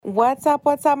What's up,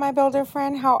 my builder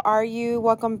friend? How are you?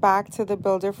 Welcome back to the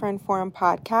Builder Friend Forum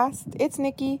podcast. It's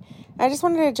Nikki. I just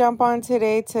wanted to jump on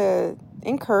today to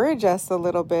encourage us a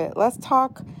little bit. Let's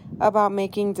talk about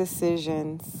making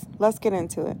decisions. Let's get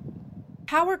into it.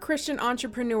 How are Christian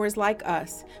entrepreneurs like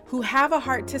us, who have a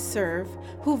heart to serve,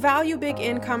 who value big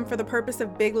income for the purpose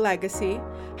of big legacy,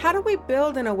 how do we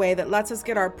build in a way that lets us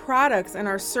get our products and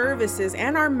our services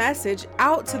and our message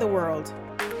out to the world?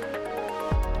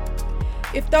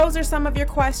 If those are some of your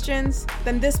questions,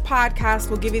 then this podcast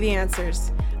will give you the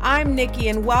answers. I'm Nikki,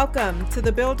 and welcome to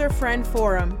the Builder Friend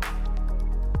Forum.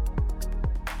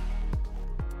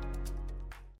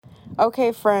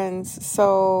 Okay, friends,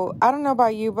 so I don't know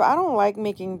about you, but I don't like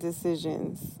making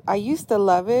decisions. I used to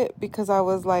love it because I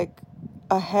was like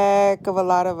a heck of a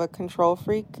lot of a control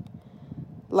freak,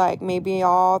 like maybe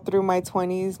all through my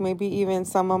 20s, maybe even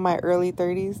some of my early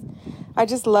 30s. I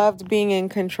just loved being in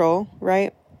control,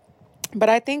 right? But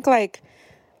I think like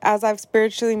as I've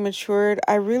spiritually matured,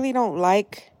 I really don't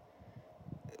like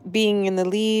being in the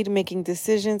lead, making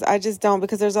decisions. I just don't,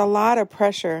 because there's a lot of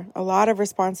pressure, a lot of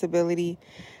responsibility.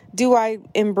 Do I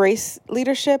embrace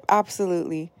leadership?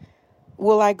 Absolutely.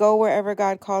 Will I go wherever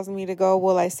God calls me to go?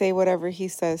 Will I say whatever He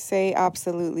says? Say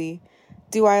absolutely.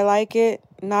 Do I like it?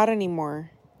 Not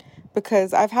anymore.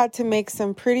 Because I've had to make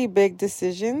some pretty big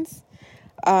decisions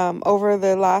over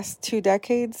the last 2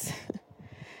 decades.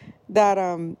 That,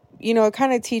 it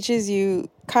kind of teaches you,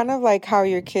 kind of like how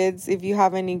your kids, if you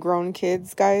have any grown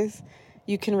kids, guys,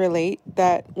 you can relate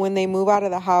that when they move out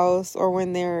of the house or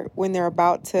when they're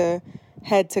about to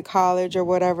head to college or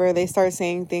whatever, they start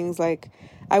saying things like,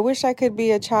 I wish I could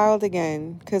be a child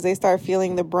again, because they start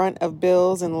feeling the brunt of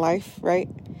bills and life, right?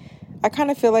 I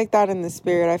kind of feel like that in the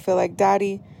spirit. I feel like,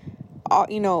 Daddy,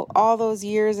 all those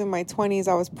years in my 20s,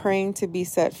 I was praying to be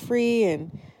set free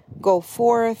and go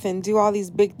forth and do all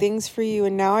these big things for you.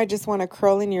 And now I just want to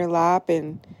curl in your lap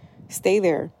and stay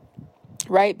there,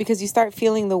 right? Because you start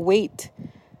feeling the weight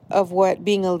of what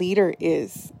being a leader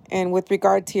is. And with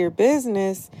regard to your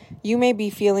business, you may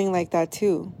be feeling like that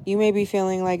too. You may be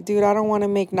feeling like, dude, I don't want to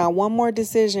make not one more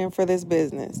decision for this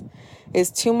business.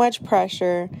 It's too much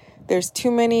pressure. There's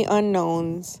too many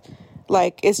unknowns.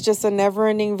 Like, it's just a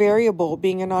never-ending variable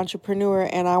being an entrepreneur,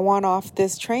 and I want off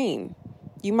this train.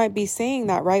 You might be saying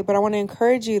that, right? But I want to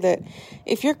encourage you that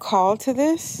if you're called to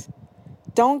this,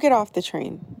 don't get off the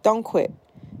train. Don't quit.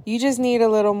 You just need a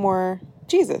little more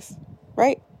Jesus,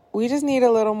 right? We just need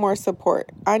a little more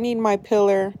support. I need my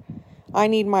pillar. I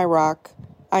need my rock.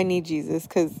 I need Jesus,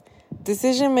 because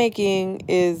decision making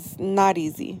is not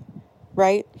easy,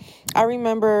 right? I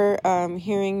remember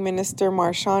hearing Minister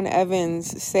Marshawn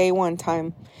Evans say one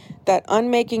time that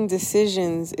unmaking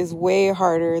decisions is way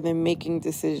harder than making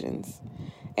decisions.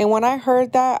 And when I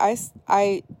heard that,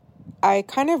 I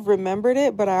kind of remembered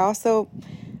it, but I also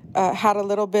had a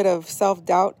little bit of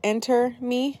self-doubt enter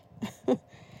me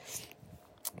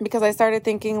because I started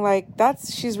thinking like,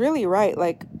 she's really right.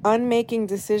 Like, unmaking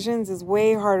decisions is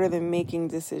way harder than making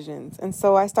decisions. And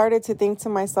so I started to think to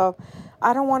myself,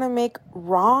 I don't want to make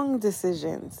wrong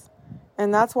decisions.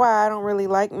 And that's why I don't really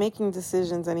like making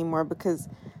decisions anymore, because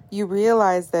you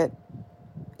realize that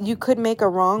you could make a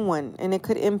wrong one and it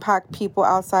could impact people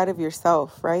outside of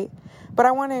yourself, right? But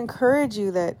I want to encourage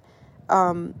you that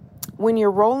when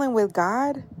you're rolling with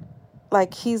God,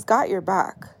 like, He's got your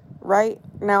back, right?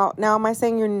 Now, am I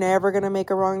saying you're never going to make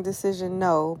a wrong decision?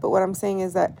 No. But what I'm saying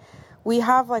is that we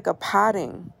have like a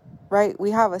padding, right?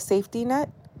 We have a safety net.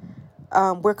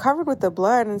 We're covered with the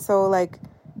blood. And so like,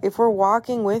 if we're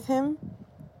walking with Him,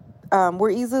 we're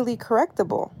easily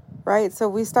correctable. Right? So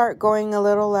we start going a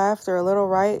little left or a little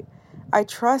right. I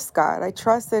trust God. I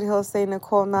trust that He'll say,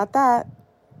 Nicole, not that.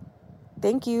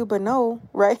 Thank you, but no,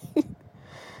 right?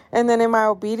 And then in my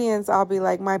obedience, I'll be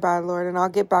like, my bad, Lord, and I'll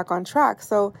get back on track.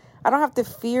 So I don't have to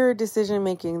fear decision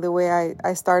making the way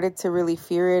I started to really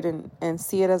fear it and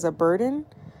see it as a burden.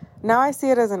 Now I see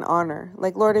it as an honor.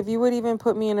 Like, Lord, if you would even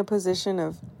put me in a position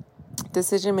of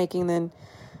decision making, then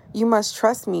you must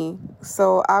trust me,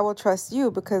 so I will trust you,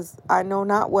 because I know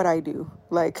not what I do.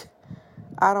 Like,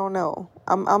 I don't know.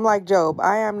 I'm like Job.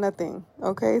 I am nothing.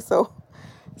 Okay, so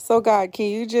God, can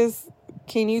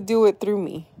you do it through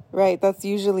me? Right? That's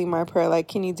usually my prayer. Like,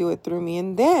 can you do it through me?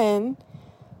 And then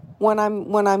when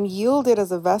I'm yielded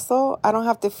as a vessel, I don't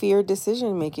have to fear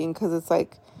decision making, because it's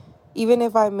like, even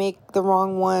if I make the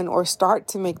wrong one or start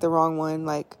to make the wrong one,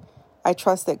 like, I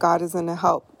trust that God is going to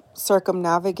help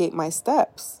circumnavigate my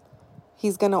steps.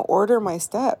 He's going to order my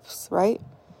steps, right?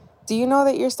 Do you know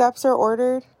that your steps are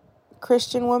ordered?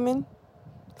 Christian woman,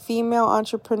 female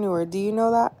entrepreneur, do you know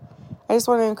that? I just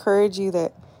want to encourage you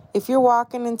that if you're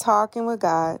walking and talking with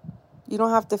God, You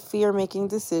don't have to fear making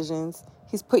decisions.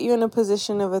 He's put you in a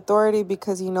position of authority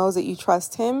because he knows that you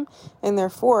trust him, and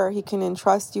therefore he can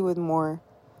entrust you with more.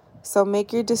 So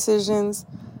make your decisions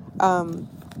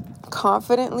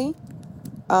confidently.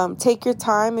 Take your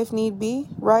time if need be,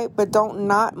 right? But don't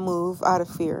not move out of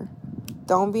fear.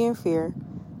 Don't be in fear.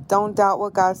 Don't doubt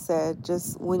what God said.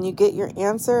 Just when you get your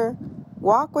answer,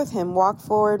 walk with him. Walk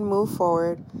forward, move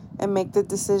forward, and make the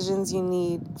decisions you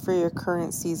need for your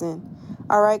current season.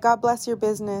 All right, God bless your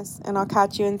business, and I'll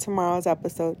catch you in tomorrow's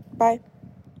episode. Bye.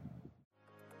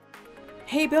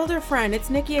 Hey, builder friend, it's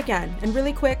Nikki again. And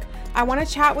really quick, I want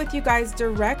to chat with you guys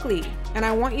directly, and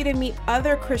I want you to meet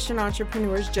other Christian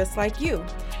entrepreneurs just like you.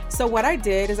 So what I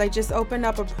did is I just opened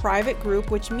up a private group,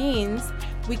 which means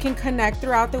we can connect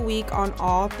throughout the week on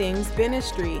all things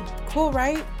ministry. Cool,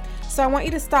 right? So I want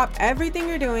you to stop everything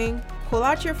you're doing, pull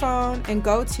out your phone, and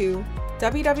go to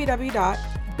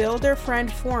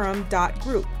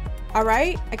www.builderfriendforum.group. All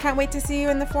right? I can't wait to see you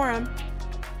in the forum.